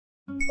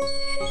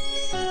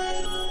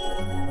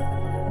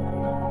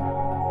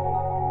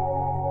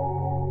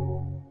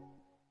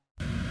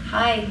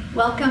Hi,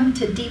 welcome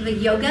to Diva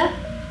Yoga,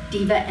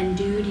 Diva and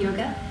Dude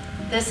Yoga.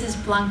 This is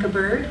Blanca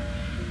Bird.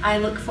 I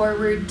look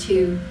forward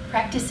to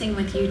practicing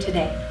with you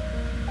today.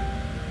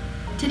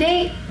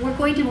 Today, we're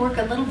going to work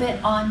a little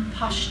bit on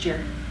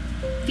posture.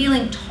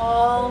 Feeling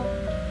tall,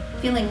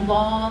 feeling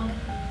long,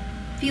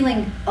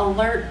 feeling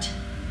alert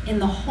in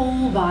the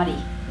whole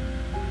body.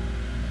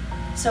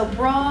 So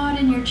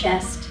broaden your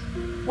chest,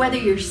 whether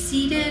you're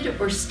seated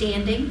or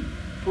standing,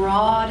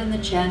 broaden the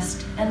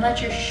chest and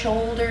let your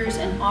shoulders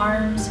and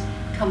arms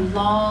come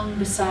long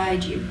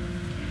beside you.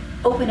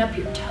 Open up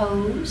your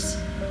toes.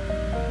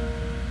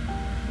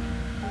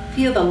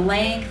 Feel the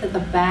length of the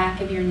back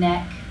of your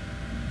neck.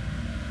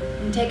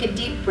 And take a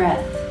deep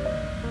breath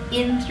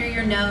in through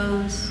your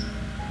nose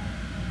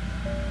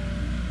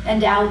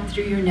and out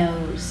through your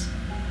nose.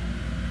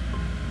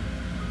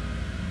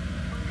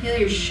 Feel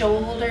your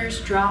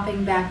shoulders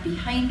dropping back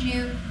behind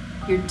you,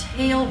 your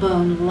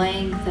tailbone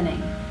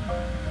lengthening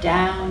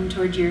down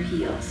towards your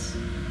heels.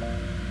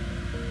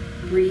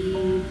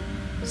 Breathe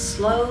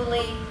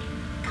slowly,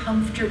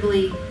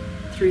 comfortably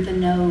through the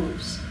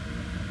nose.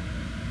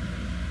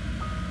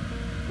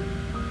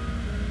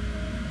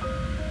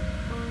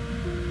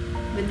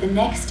 With the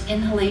next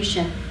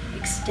inhalation,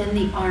 extend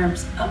the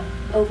arms up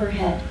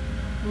overhead,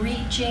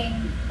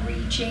 reaching,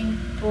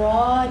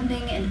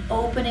 broadening and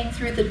opening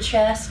through the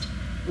chest,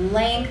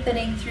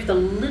 lengthening through the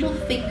little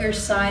finger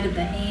side of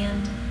the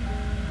hand.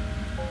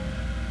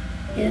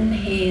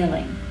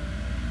 Inhaling.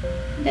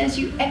 And as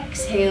you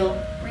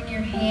exhale, bring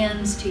your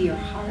hands to your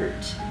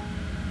heart.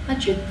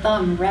 Let your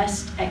thumb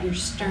rest at your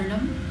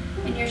sternum,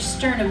 and your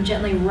sternum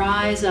gently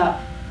rise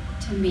up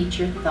to meet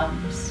your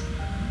thumbs.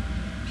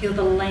 Feel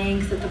the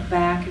length at the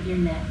back of your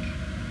neck.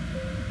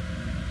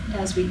 And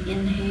as we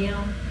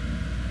inhale,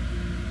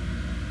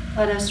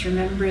 let us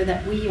remember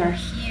that we are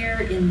here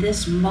in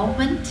this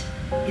moment,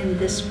 in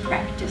this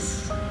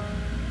practice.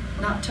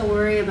 Not to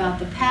worry about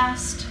the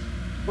past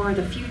or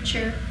the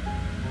future.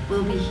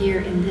 We'll be here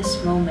in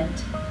this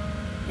moment,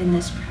 in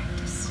this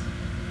practice.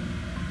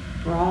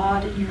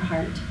 Broaden your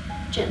heart.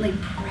 Gently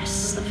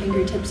press the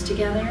fingertips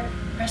together.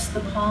 Press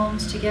the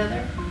palms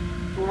together.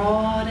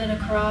 Broaden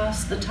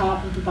across the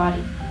top of the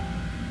body.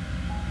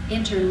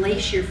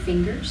 Interlace your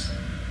fingers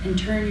and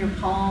turn your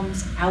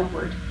palms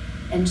outward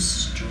and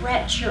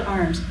stretch your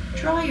arms.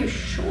 Draw your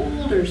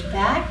shoulders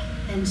back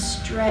and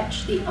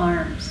stretch the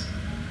arms.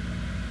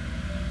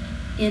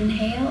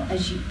 Inhale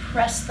as you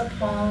press the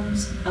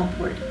palms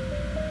upward.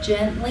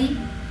 Gently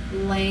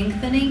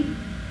lengthening,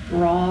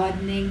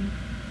 broadening,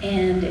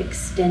 and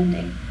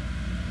extending.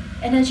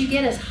 And as you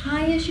get as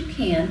high as you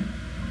can,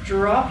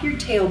 drop your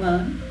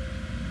tailbone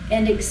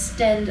and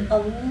extend a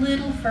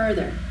little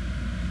further.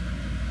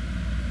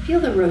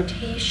 Feel the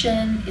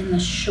rotation in the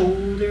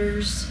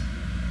shoulders.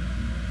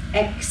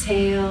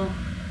 Exhale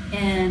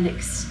and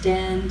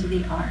extend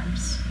the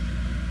arms.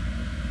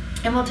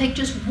 And we'll take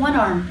just one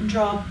arm and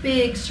draw a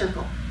big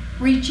circle,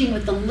 reaching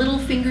with the little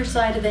finger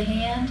side of the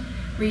hand,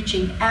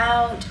 reaching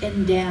out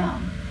and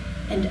down,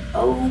 and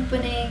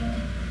opening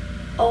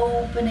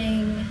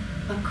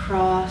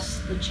across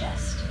the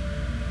chest.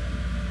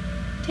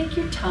 Take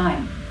your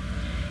time.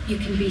 You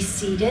can be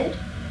seated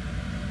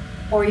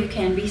or you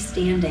can be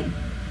standing.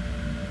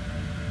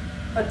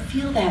 But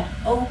feel that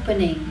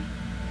opening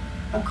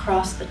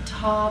across the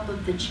top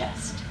of the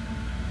chest.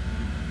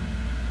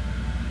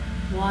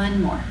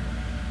 One more.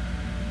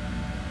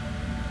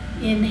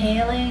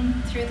 Inhaling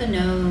through the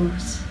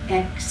nose,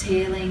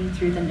 exhaling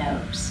through the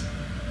nose.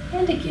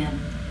 And again,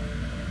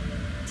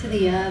 to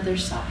the other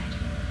side.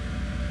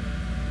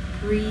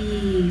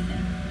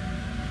 Breathing.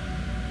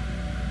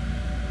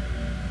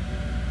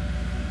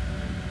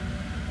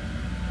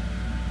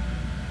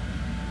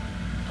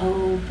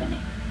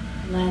 Opening.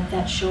 Let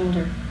that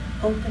shoulder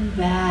open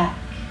back.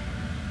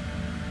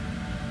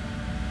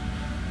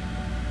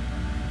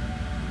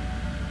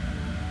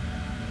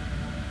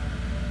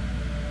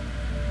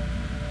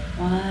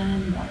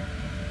 One more.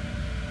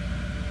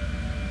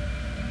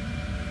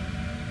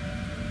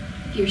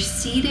 If you're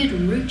seated,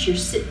 root your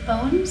sit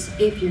bones.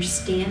 If you're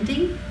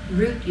standing,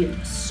 root your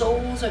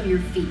soles of your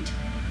feet.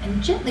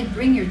 And gently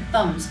bring your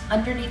thumbs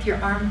underneath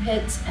your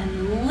armpits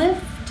and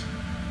lift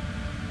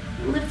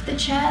the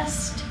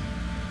chest.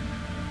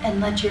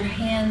 And let your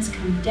hands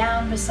come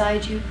down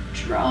beside you,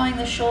 drawing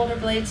the shoulder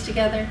blades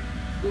together,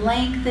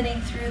 lengthening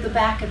through the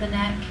back of the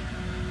neck.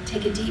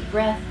 Take a deep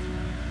breath.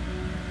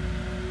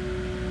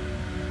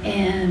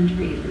 And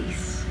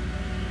release.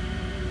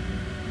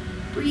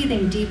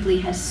 Breathing deeply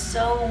has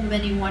so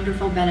many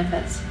wonderful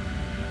benefits.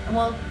 And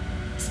we'll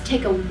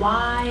take a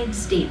wide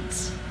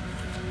stance.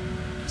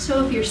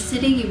 So if you're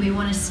sitting, you may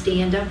want to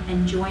stand up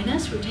and join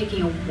us. We're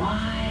taking a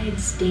wide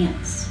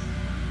stance.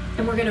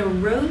 And we're going to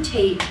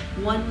rotate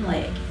one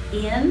leg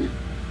in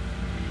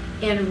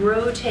and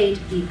rotate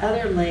the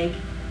other leg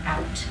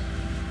out.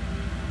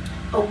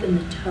 Open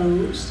the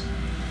toes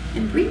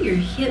and bring your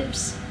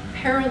hips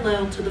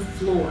parallel to the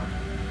floor.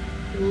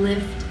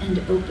 Lift and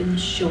open the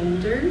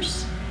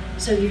shoulders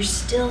so you're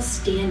still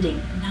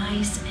standing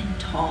nice and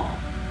tall.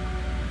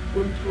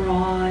 We're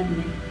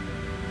broadening.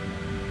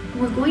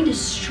 We're going to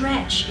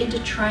stretch into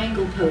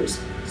triangle pose.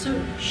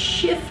 So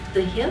shift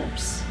the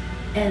hips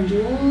and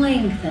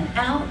lengthen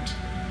out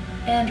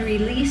and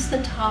release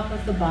the top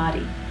of the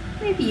body.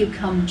 Maybe you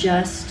come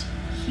just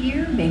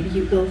here, maybe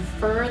you go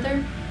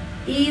further.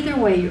 Either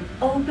way, you're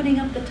opening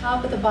up the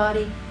top of the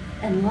body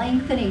and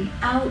lengthening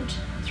out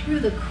through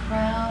the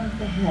crown of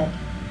the head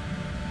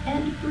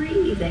and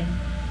breathing.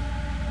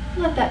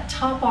 Let that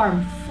top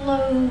arm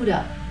float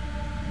up.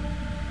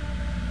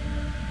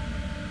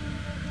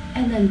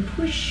 And then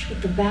push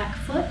with the back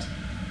foot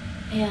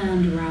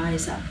and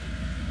rise up.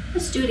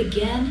 Let's do it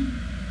again.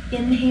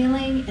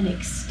 Inhaling and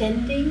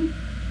extending,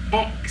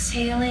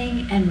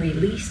 exhaling and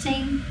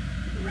releasing,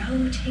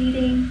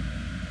 rotating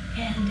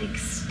and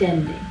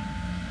extending.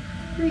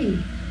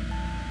 Breathe.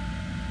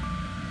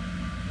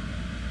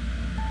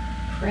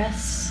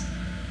 Press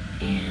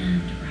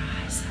and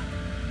rise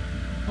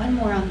up. One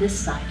more on this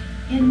side.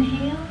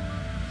 Inhale,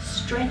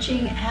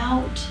 stretching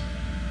out,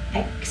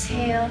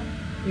 exhale,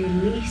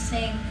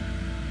 releasing,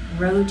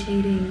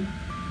 rotating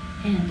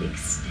and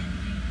extending.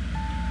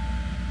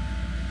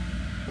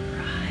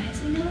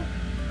 Rising up.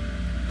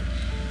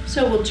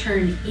 So we'll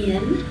turn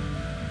in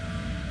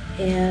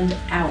and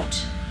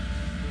out.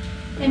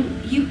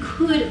 And you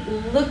could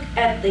look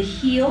at the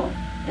heel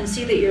and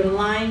see that you're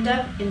lined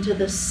up into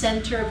the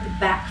center of the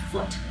back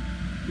foot.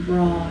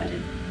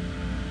 Broaden,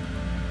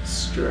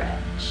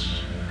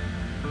 stretch,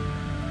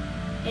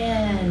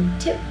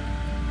 and tip,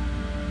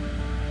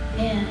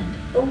 and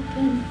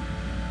open,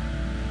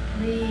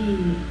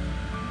 breathe,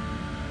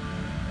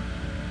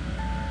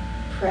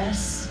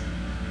 press,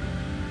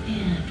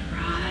 and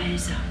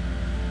rise up.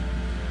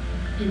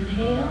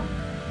 Inhale,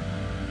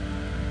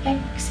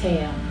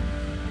 exhale.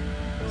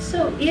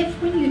 So if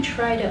when you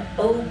try to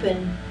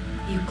open,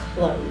 you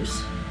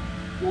close,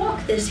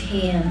 walk this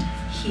hand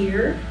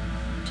here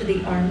to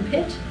the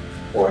armpit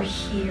or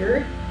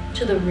here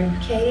to the rib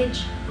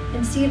cage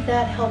and see if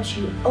that helps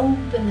you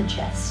open the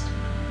chest.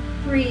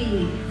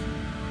 Breathe.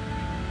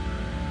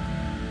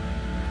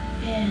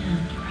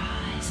 And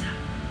rise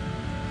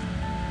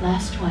up.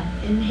 Last one.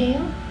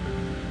 Inhale,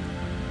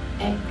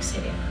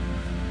 exhale.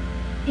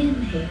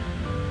 Inhale,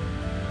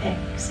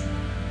 exhale.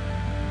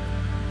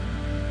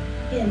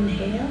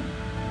 Inhale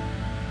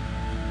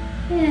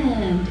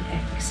and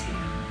exhale.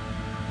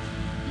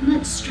 And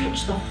let's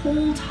stretch the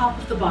whole top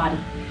of the body.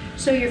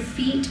 So your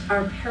feet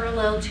are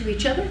parallel to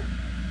each other,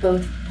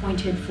 both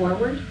pointed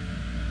forward,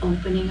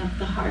 opening up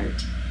the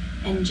heart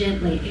and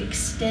gently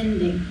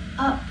extending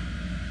up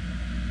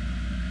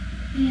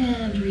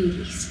and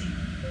releasing.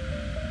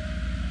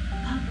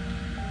 Up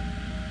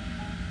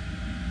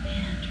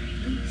and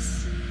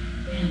release.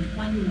 And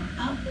one more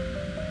up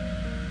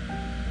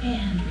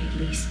and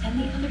release. And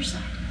the other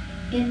side.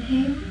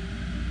 Inhale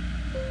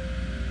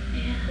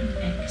and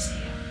exhale.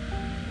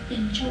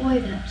 Enjoy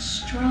that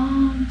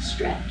strong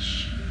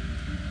stretch.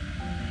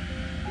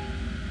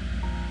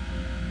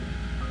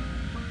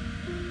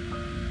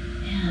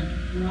 And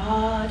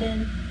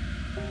broaden,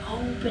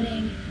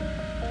 opening,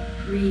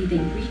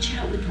 breathing. Reach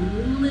out with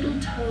little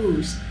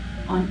toes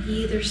on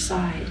either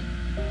side.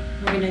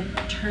 We're going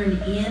to turn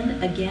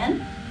in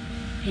again,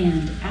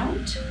 hand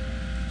out.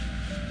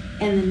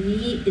 And the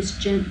knee is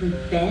gently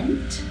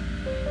bent,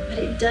 but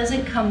it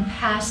doesn't come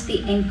past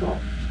the ankle.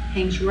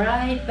 Hangs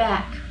right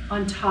back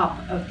on top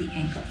of the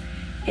ankle.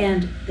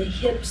 And the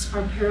hips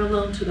are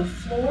parallel to the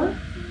floor.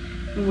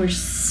 And we're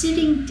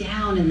sitting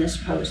down in this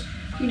pose.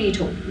 You need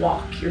to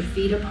walk your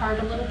feet apart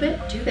a little bit.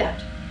 Do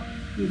that.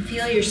 You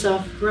feel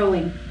yourself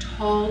growing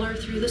taller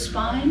through the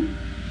spine,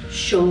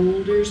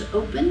 shoulders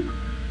open,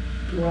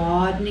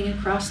 broadening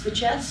across the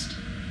chest.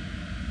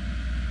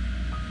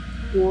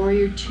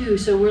 Warrior two.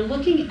 So we're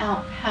looking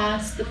out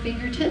past the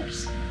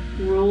fingertips,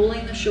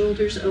 rolling the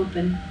shoulders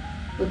open,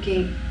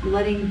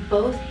 letting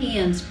both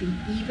hands be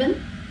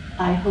even.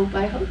 I hope.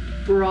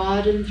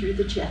 Broaden through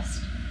the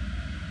chest.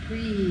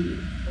 Breathe.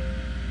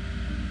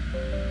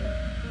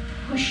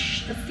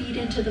 Push the feet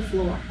into the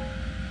floor.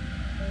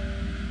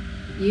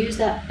 Use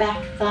that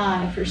back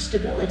thigh for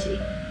stability.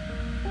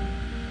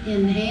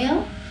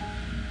 Inhale.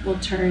 We'll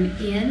turn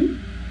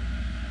in.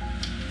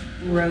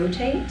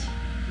 Rotate.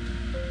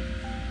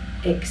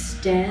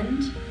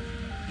 Extend.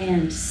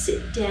 And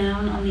sit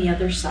down on the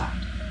other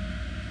side.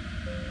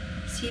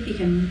 See if you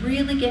can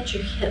really get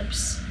your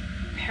hips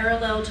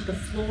parallel to the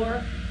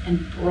floor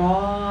and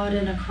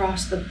broaden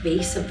across the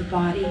base of the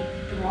body,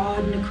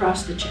 broaden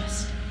across the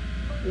chest.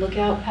 Look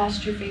out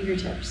past your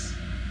fingertips.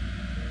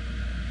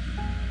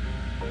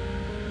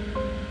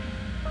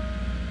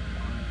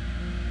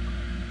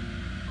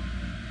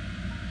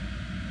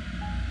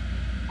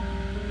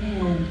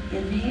 And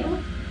inhale,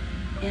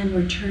 and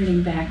we're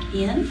turning back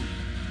in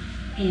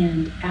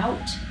and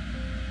out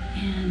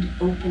and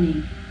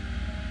opening.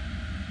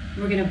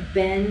 We're going to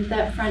bend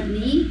that front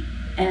knee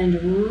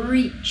and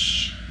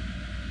reach.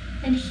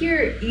 And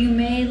here you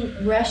may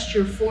rest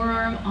your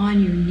forearm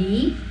on your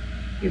knee.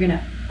 You're going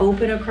to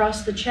open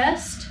across the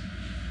chest,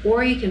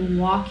 or you can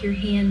walk your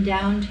hand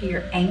down to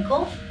your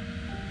ankle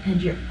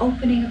and you're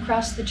opening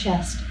across the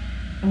chest.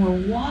 And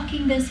we're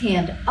walking this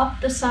hand up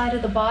the side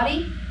of the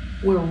body.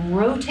 We're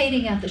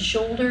rotating at the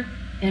shoulder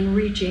and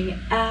reaching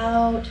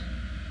out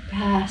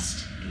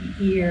past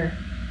the ear.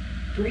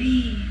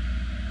 Breathe.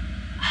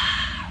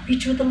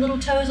 Reach with the little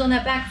toes on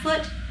that back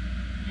foot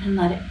and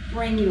let it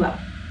bring you up.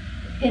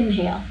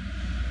 Inhale.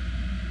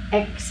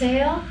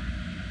 Exhale.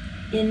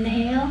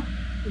 Inhale.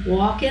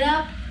 Walk it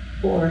up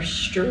or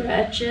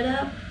stretch it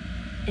up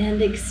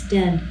and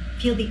extend.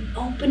 Feel the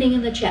opening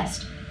in the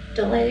chest.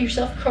 Don't let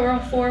yourself curl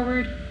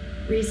forward.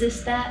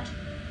 Resist that.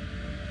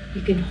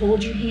 You can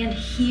hold your hand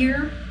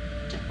here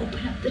to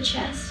open up the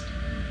chest.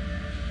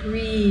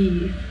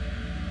 Breathe.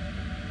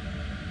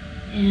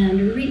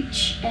 And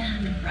reach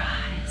and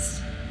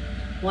rise.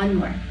 One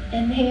more.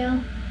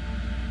 Inhale.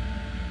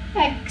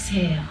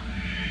 Exhale.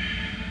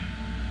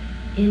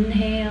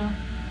 Inhale.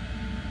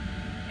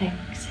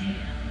 Exhale.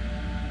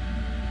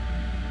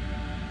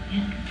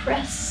 And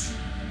press.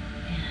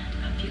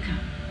 And up you come.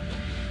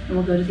 And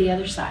we'll go to the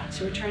other side.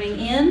 So we're turning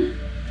in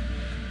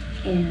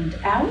and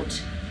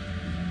out.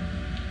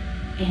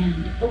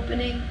 And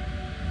opening.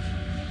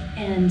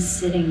 And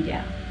sitting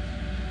down.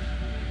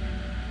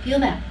 Feel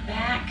that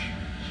back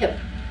hip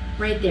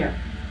right there.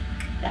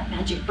 That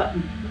magic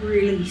button.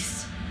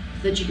 Release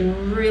so that you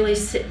can really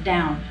sit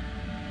down.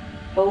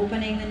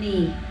 Opening the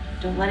knee.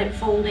 Don't let it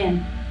fold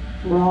in.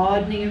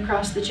 Broadening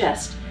across the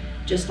chest,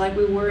 just like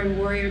we were in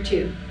Warrior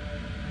Two.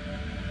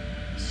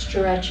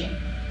 Stretching.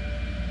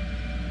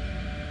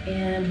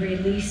 And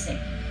releasing.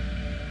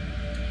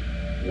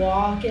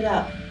 Walk it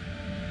up.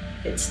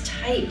 If it's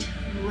tight,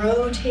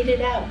 rotate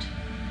it out.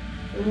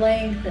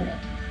 Lengthen it.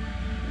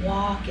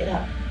 Walk it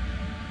up.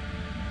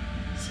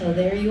 So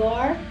there you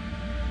are.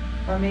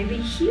 Or maybe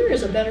here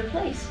is a better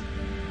place.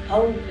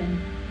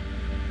 Open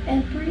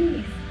and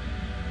breathe.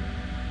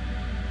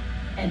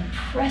 And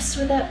press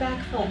with that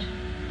back foot.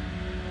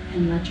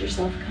 And let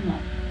yourself come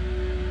up.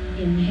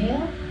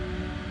 Inhale.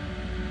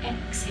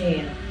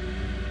 Exhale.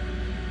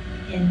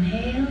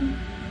 Inhale.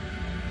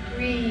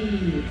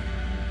 Breathe.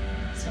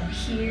 So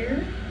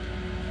here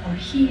or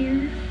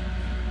here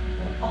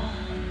or all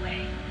the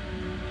way.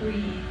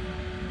 Breathe.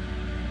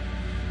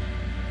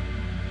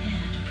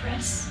 And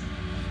press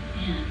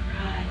and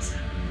rise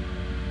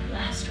up.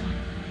 Last one.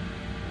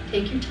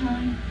 Take your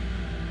time.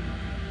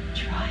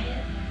 Try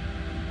it.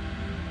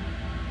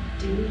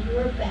 Do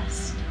your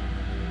best.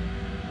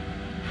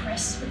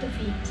 Press with the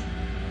feet.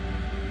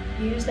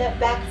 Use that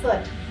back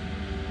foot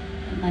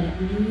and let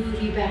it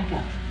move you back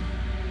up.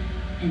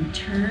 And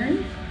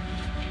turn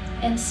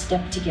and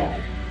step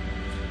together.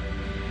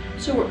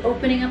 So we're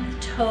opening up the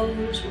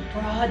toes,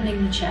 we're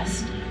broadening the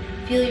chest.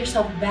 Feel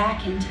yourself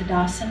back in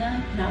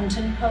Tadasana,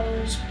 mountain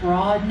pose,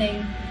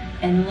 broadening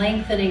and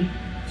lengthening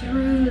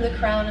through the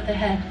crown of the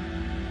head.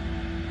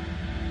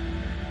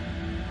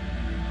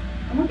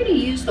 And we're going to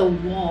use the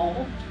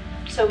wall.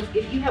 So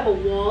if you have a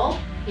wall,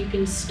 you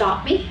can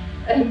stop me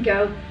and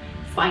go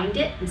find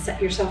it and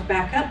set yourself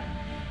back up.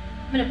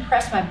 I'm going to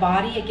press my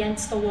body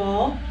against the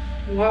wall,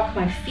 walk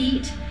my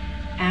feet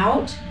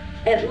out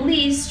at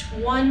least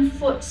 1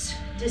 foot's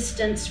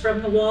distance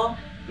from the wall.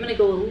 I'm going to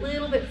go a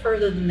little bit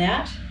further than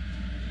that.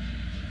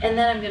 And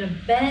then I'm going to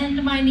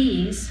bend my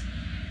knees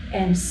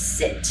and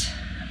sit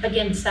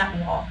against that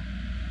wall.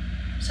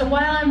 So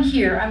while I'm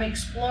here, I'm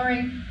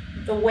exploring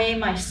the way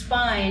my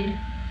spine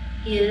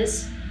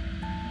is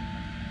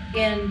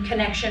in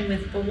connection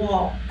with the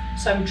wall.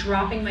 So I'm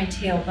dropping my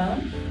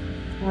tailbone,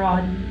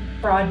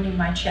 broadening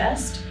my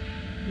chest,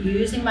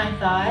 using my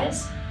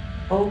thighs,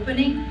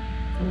 opening,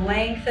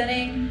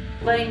 lengthening,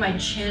 letting my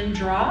chin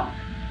drop,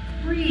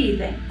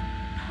 breathing,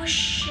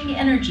 pushing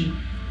energy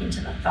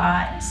into the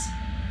thighs,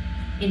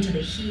 into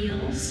the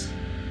heels.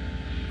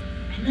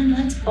 And then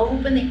let's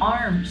open the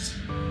arms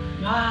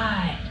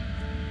wide.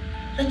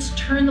 Let's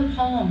turn the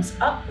palms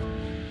up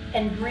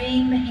and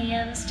bring the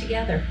hands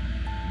together.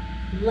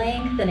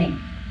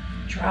 Lengthening,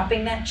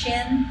 dropping that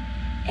chin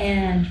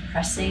and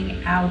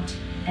pressing out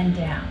and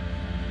down.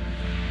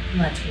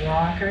 Let's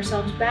walk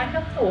ourselves back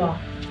up the wall.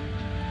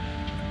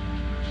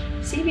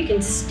 See if you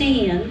can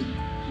stand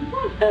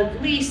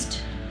at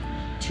least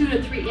 2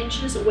 to 3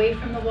 inches away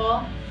from the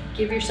wall.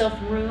 Give yourself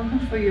room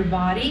for your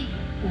body.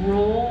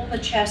 Roll the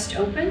chest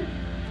open.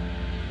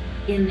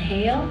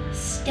 Inhale,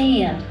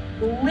 stand,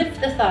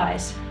 lift the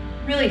thighs.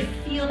 Really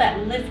feel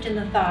that lift in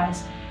the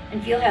thighs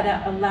and feel how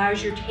that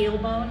allows your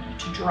tailbone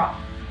to drop.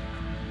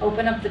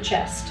 Open up the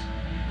chest.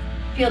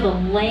 Feel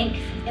the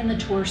length in the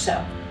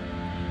torso.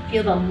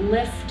 Feel the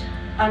lift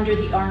under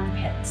the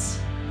armpits.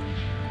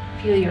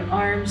 Feel your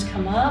arms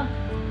come up.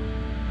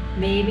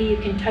 Maybe you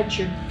can touch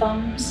your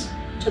thumbs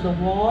to the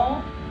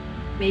wall.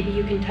 Maybe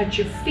you can touch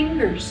your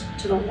fingers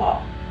to the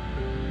wall.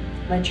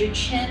 Let your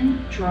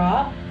chin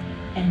drop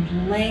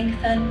and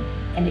lengthen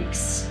and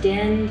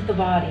extend the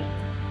body.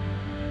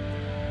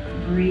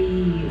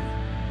 Breathe.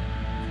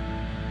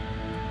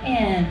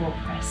 And we'll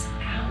press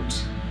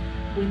out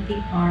with the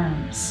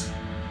arms.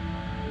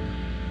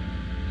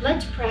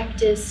 Let's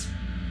practice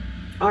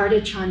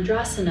Ardha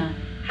Chandrasana,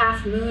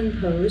 half moon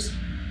pose,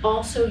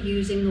 also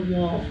using the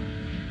wall.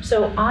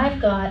 So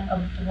I've got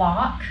a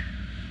block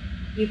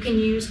You can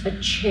use a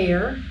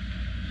chair.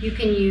 You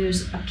can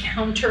use a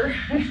counter.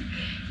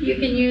 You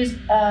can use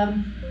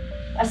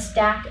a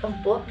stack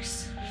of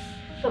books,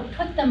 but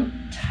put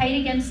them tight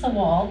against the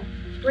wall.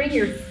 Bring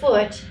your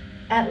foot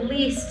at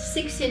least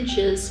 6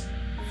 inches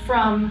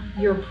from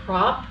your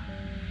prop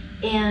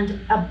and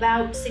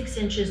about 6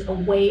 inches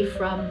away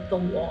from the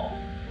wall.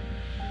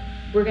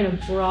 We're gonna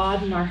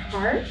broaden our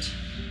heart,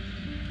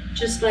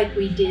 just like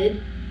we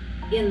did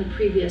in the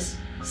previous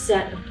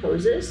set of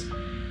poses.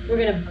 We're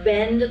gonna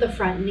bend the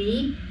front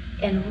knee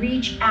and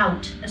reach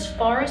out as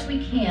far as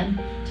we can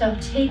to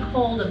take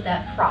hold of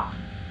that prop.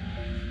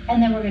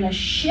 And then we're gonna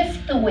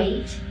shift the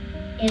weight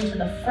into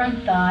the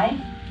front thigh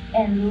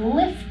and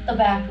lift the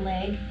back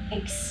leg,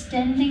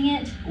 extending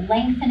it,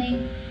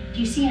 lengthening. Do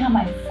you see how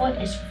my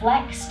foot is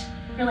flexed?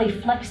 Really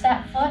flex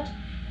that foot.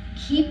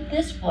 Keep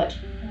this foot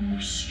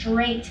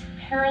straight,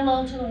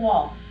 parallel to the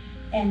wall,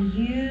 and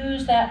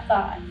use that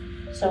thigh.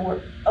 So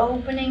we're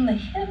opening the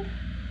hip,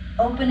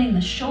 opening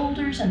the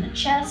shoulders and the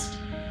chest,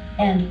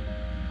 and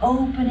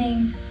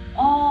opening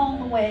all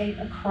the way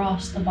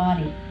across the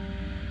body.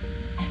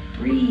 And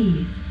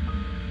breathe.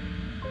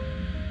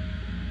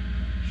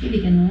 See if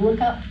you can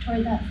look up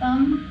toward that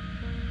thumb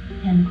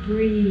and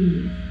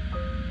breathe.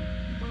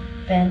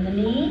 Bend the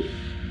knee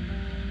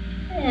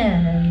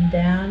and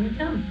down you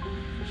come.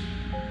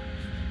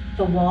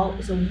 The wall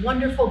is a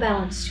wonderful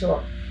balance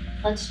tool.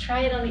 Let's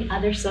try it on the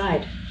other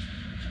side.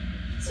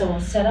 So we'll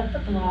set up the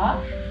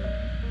block.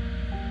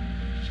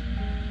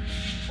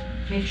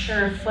 Make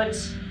sure our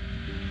foot's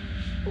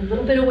a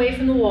little bit away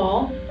from the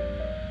wall,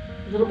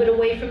 a little bit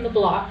away from the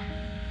block.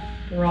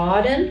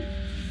 Broaden,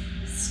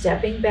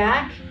 stepping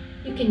back.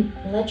 You can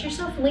let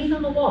yourself lean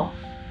on the wall.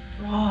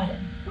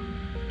 Broaden,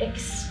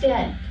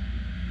 extend,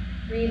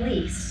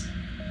 release,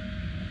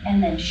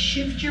 and then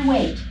shift your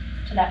weight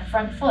to that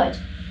front foot.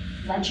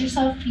 Let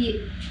yourself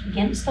be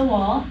against the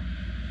wall.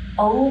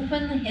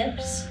 Open the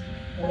hips,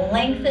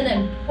 lengthen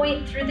and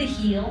point through the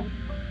heel.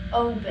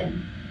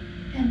 Open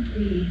and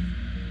breathe.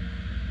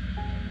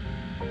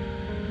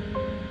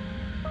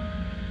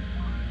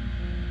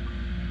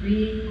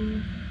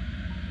 Breathe.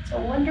 It's a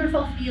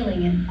wonderful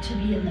feeling to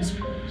be in this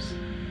pose.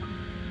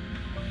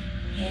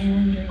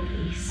 And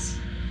release.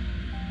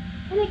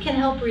 And it can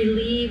help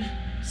relieve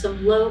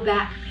some low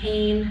back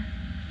pain,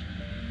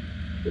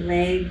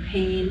 leg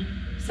pain.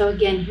 So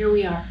again, here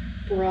we are,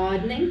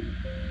 broadening,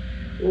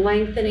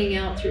 lengthening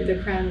out through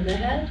the crown of the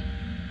head,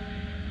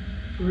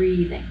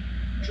 breathing,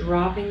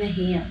 dropping the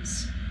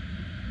hands.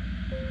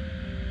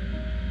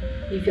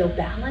 You feel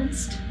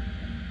balanced?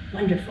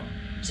 Wonderful.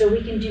 So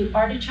we can do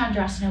Ardha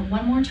Chandrasana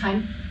one more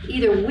time,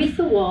 either with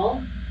the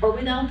wall or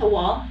without the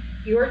wall,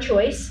 your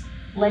choice.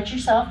 Let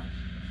yourself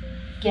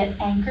get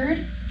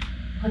anchored,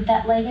 put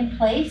that leg in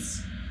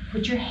place,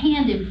 put your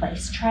hand in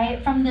place. Try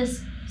it from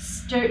this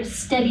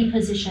steady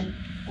position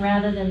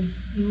rather than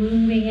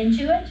moving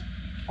into it,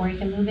 or you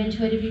can move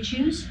into it if you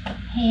choose.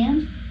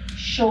 Hand,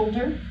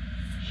 shoulder,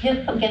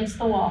 hip against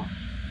the wall.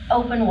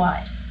 Open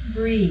wide,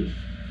 breathe,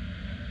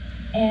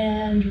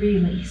 and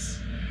release.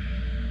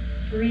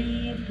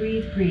 Breathe,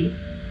 breathe, breathe.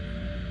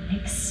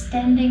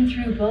 Extending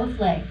through both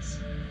legs.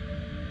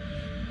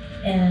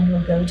 And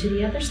we'll go to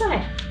the other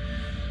side.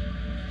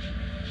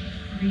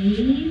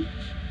 Breathe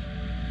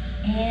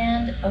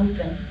and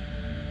open.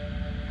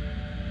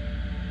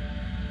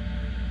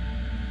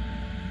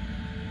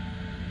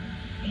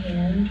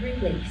 And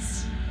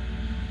release.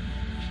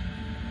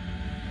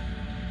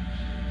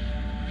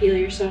 Feel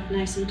yourself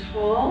nice and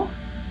tall.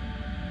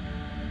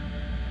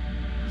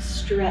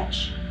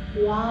 Stretch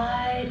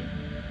wide.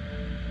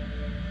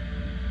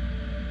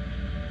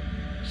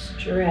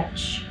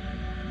 Stretch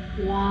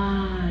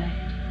wide.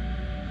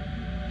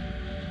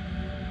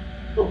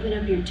 Open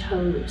up your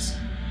toes.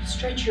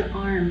 Stretch your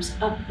arms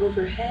up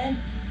overhead.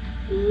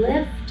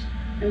 Lift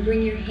and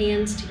bring your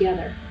hands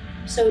together.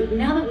 So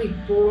now that we've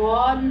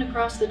broadened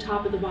across the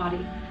top of the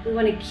body, we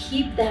want to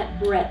keep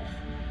that breadth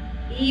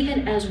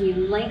even as we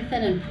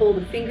lengthen and pull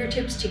the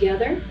fingertips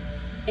together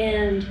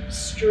and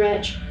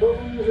stretch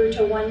over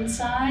to one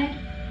side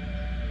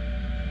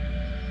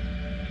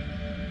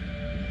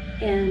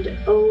and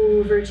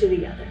over to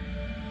the other.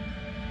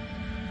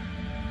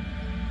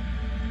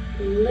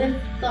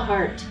 Lift the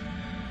heart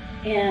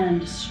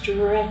and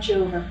stretch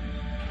over.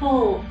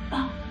 Pull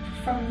up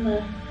from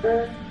the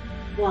earth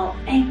while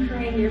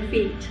anchoring your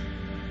feet.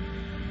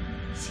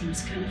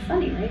 Seems kind of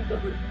funny, right?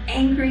 But we're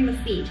anchoring the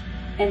feet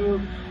and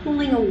we're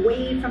pulling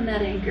away from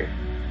that anchor.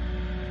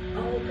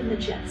 Open the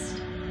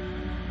chest.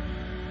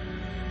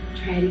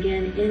 Try it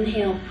again.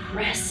 Inhale,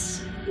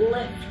 press,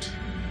 lift,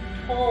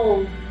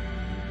 pull,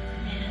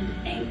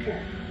 and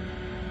anchor.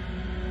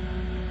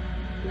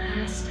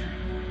 Last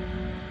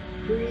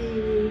time.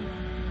 Breathe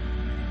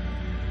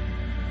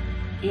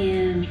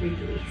and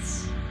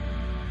release.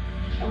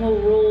 And we'll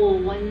roll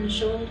one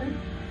shoulder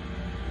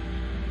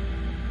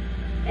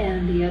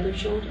and the other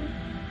shoulder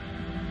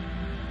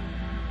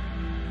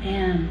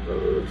and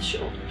both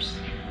shoulders.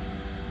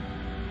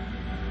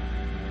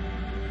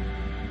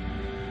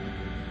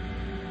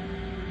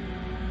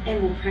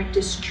 And we'll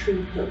practice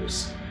tree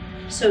pose.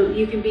 So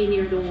you can be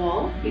near the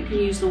wall, you can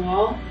use the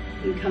wall,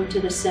 you can come to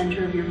the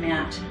center of your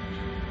mat.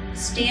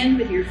 Stand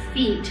with your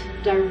feet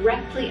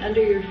directly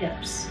under your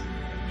hips.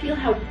 Feel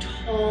how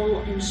tall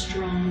and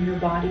strong your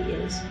body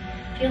is.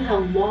 Feel how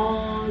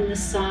long the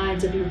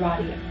sides of your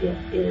body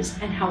is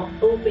and how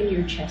open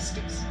your chest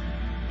is.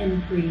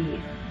 And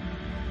breathe.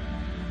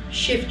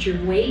 Shift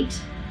your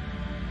weight,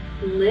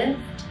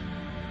 lift,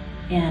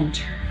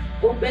 and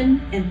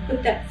open, and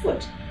put that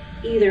foot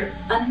either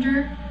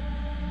under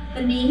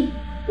the knee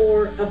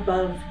or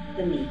above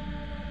the knee.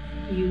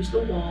 Use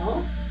the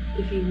wall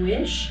if you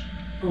wish.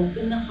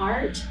 Open the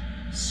heart,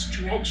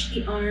 stretch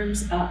the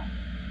arms up.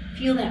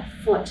 Feel that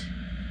foot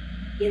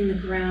in the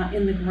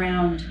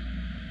ground,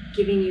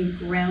 giving you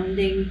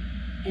grounding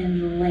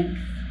and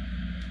length.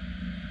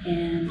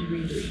 And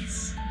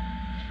release.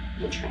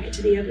 We'll try it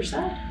to the other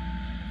side.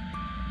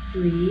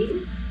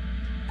 Breathe,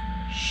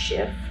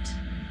 shift,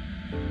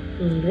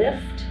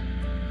 lift.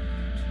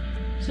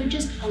 So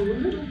just a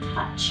little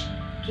touch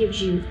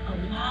gives you a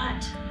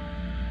lot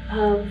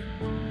of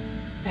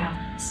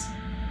balance.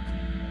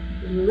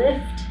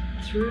 Lift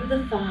through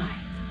the thigh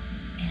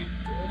and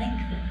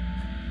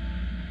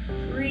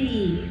lengthen.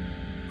 Breathe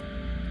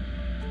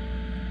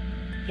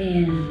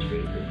and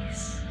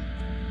release.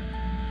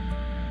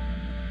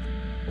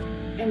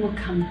 And we'll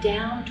come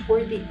down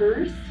toward the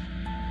earth.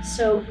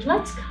 So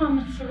let's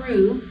come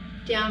through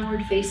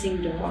downward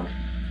facing dog.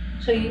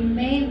 So you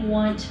may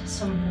want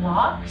some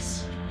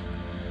blocks.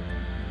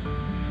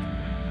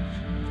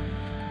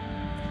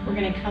 We're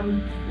going to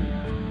come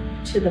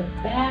to the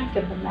back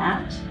of the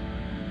mat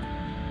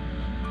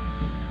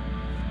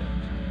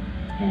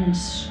and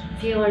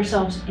feel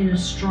ourselves in a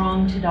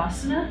strong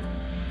Tadasana.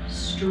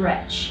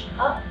 Stretch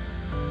up,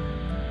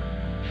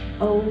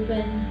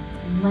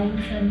 open,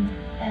 lengthen,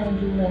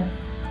 and lift.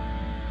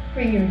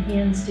 Bring your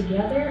hands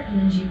together,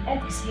 and as you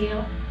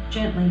exhale,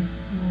 gently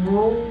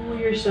roll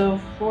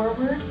yourself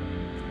forward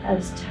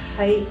as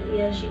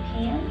tightly as you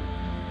can.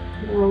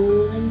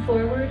 Rolling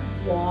forward,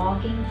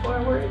 walking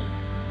forward.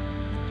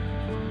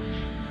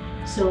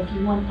 So if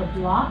you want the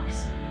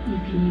blocks, you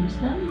can use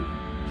them.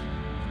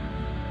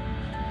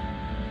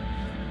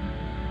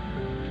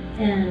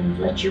 And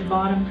let your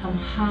bottom come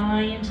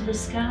high into the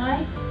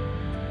sky.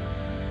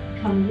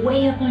 Come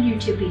way up on your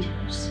tippy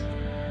toes.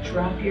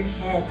 Drop your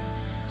head.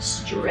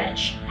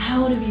 Stretch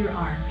out of your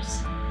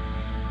arms.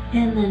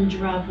 And then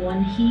drop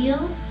one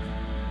heel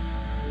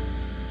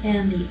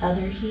and the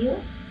other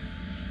heel.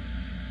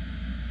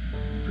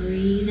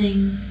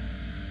 Breathing.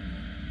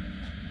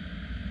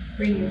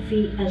 Bring your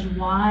feet as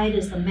wide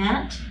as the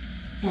mat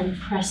and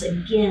press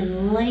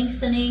again,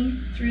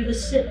 lengthening through the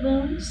sit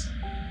bones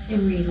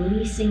and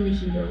releasing the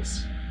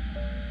heels.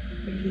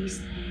 Release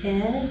the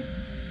head.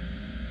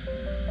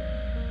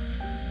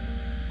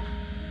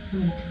 I'm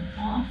going to come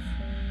off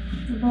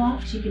the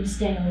blocks. You can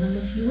stay on them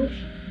if you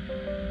wish.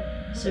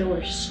 So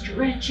we're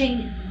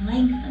stretching and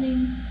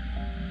lengthening.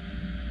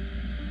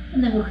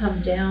 And then we'll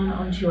come down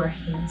onto our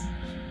hands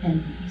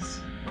and knees.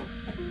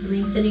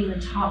 Lengthening the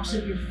tops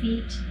of your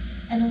feet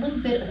and a little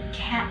bit of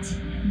cat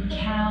and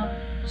cow,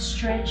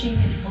 stretching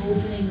and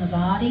opening the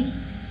body.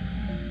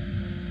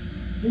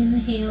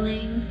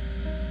 Inhaling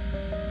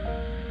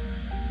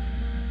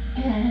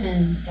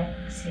and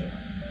exhaling.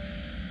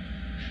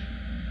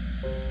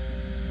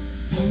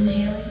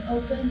 Inhaling,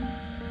 open,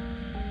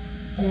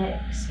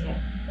 exhale.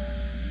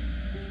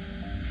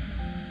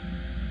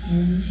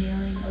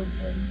 Inhaling,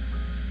 open,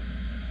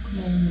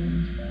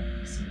 and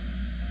exhale.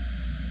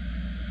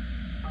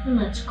 And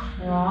let's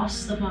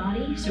cross the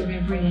body. So we're going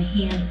to bring a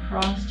hand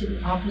across to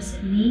the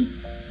opposite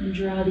knee and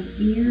draw the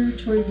ear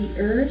toward the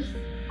earth.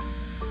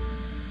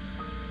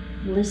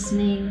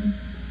 Listening,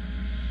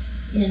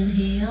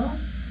 inhale,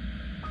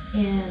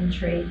 and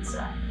trade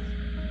sides.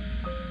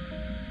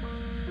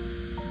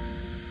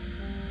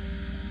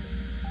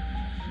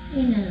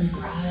 And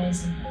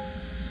rising up.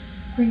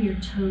 Bring your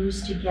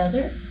toes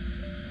together.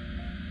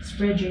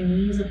 Spread your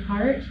knees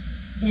apart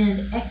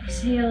and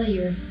exhale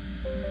your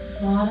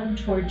bottom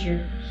towards your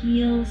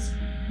heels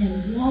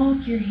and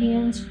walk your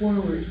hands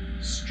forward,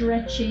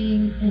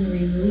 stretching and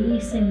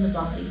releasing the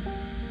body.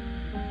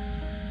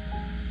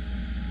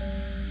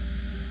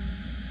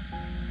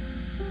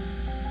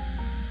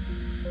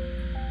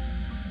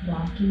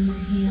 Walking your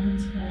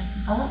hands back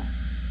up,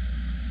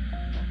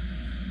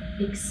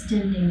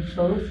 extending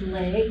both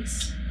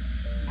legs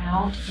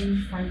out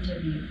in front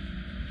of you.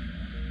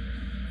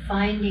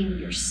 Finding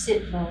your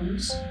sit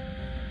bones,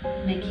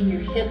 making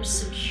your hips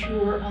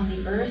secure on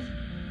the earth,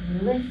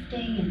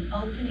 lifting and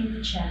opening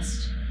the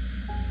chest,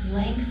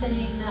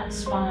 lengthening that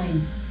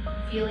spine,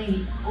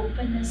 feeling the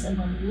openness and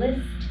the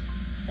lift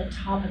at the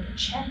top of the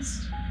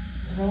chest,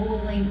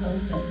 rolling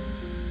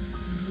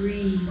open,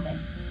 breathing.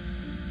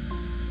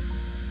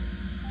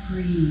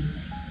 Breathing.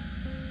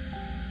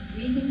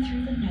 Breathing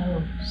through the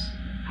nose.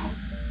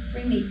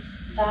 Bring the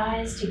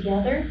thighs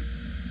together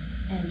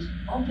and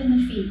open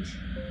the feet.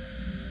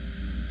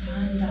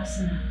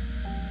 Dandasana.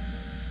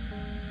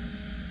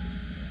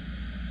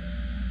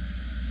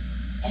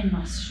 And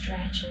we'll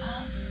stretch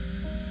up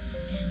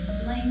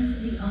and length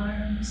of the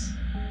arms.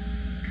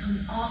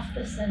 Come off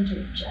the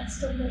center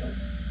just a little.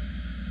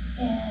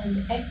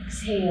 And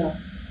exhale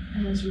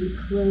as we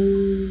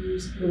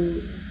close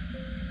over.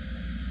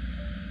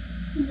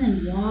 And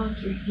then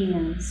walk your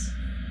hands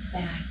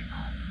back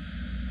up.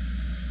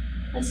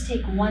 Let's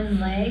take one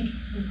leg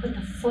and put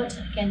the foot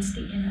against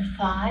the inner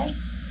thigh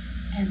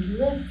and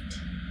lift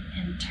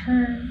and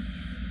turn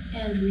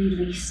and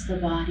release the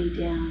body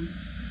down.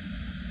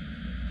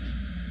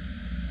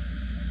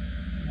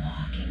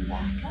 Walking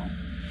back up.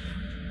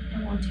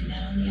 And we'll do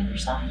that on the other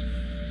side.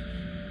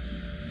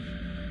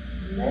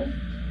 Lift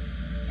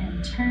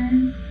and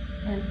turn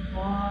and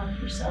walk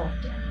yourself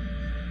down.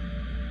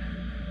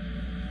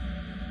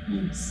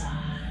 And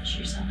massage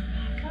yourself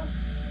back up.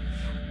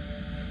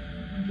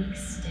 And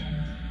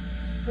extend.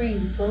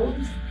 Bring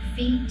both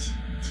feet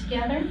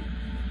together.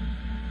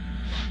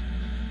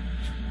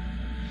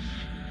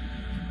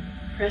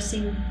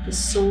 Pressing the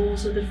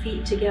soles of the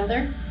feet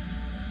together,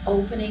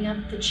 opening up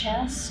the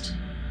chest,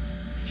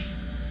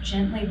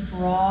 gently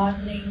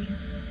broadening.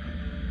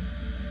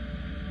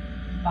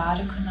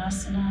 Baddha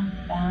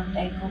Konasana, bound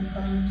ankle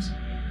pose,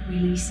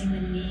 releasing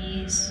the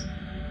knees,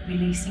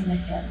 releasing the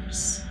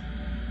hips.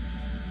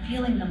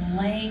 Feeling the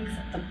length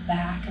at the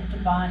back of the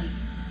body,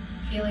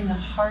 feeling the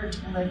heart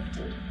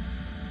lifted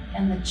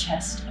and the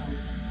chest open.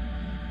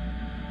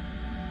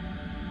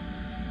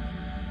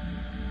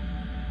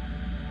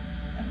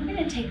 And we're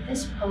going to take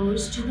this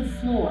pose to the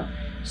floor.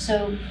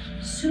 So,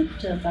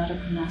 Supta Baddha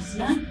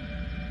Konasana,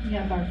 we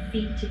have our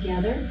feet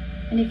together,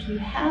 and if you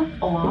have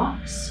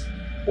blocks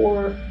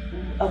or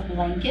a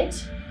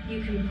blanket,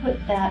 you can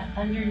put that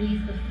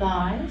underneath the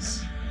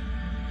thighs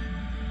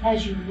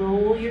as you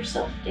roll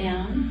yourself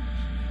down.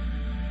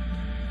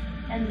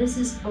 And this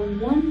is a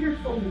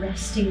wonderful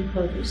resting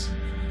pose.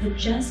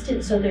 Adjust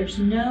it so there's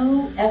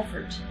no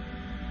effort.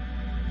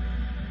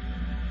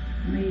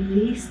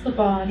 Release the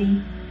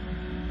body,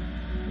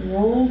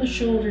 roll the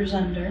shoulders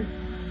under,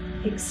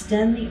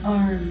 extend the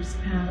arms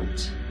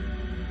out,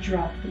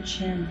 drop the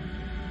chin.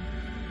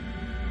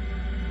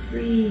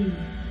 Breathe.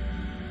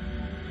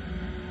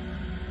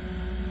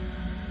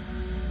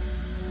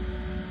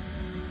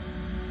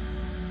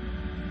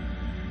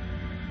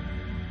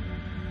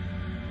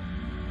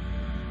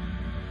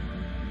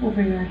 We'll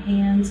bring our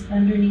hands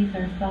underneath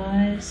our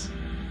thighs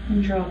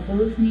and draw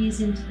both knees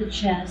into the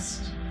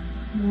chest.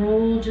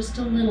 Roll just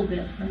a little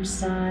bit from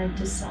side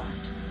to side.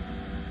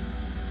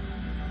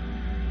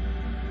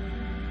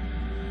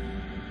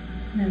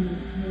 Then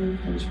we'll move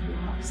those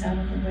blocks out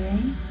of the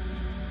way.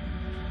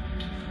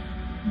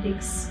 And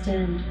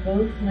extend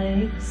both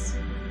legs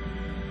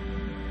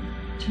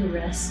to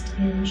rest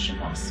in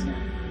Shavasana.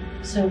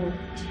 So we'll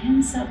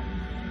tense up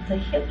the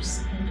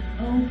hips and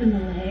open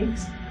the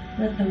legs.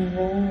 Let them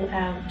roll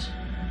out.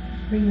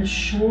 Bring the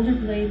shoulder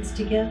blades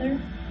together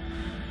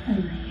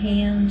and the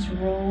hands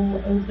roll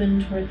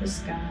open toward the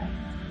sky.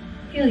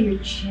 Feel your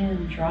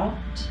chin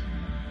dropped.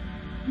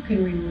 You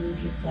can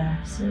remove your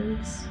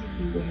glasses if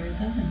you wear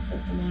them and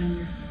put them on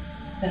your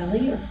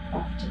belly or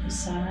off to the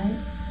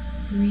side.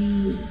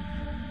 Breathe.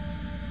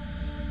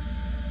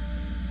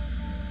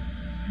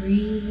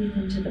 Breathe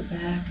into the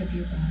back of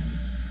your body.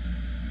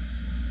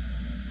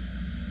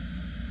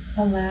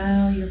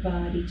 Allow your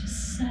body to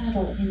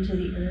settle into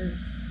the earth.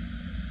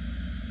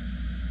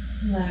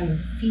 Allow your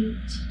feet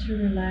to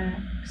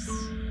relax,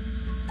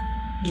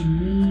 your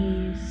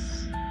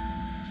knees,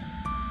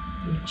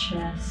 your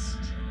chest,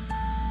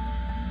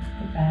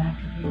 the back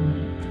of your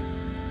neck.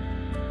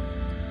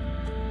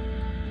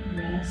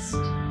 Rest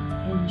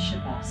in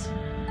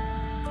Shavasana.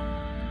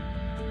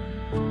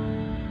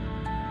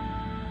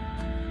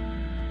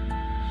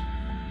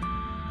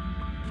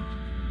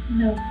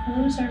 Now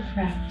close our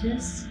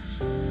practice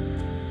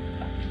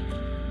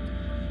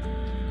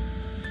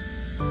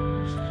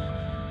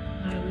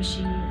by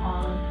wishing you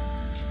all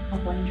a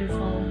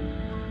wonderful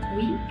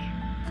week,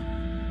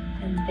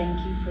 and thank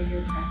you for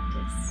your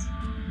practice.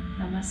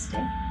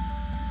 Namaste.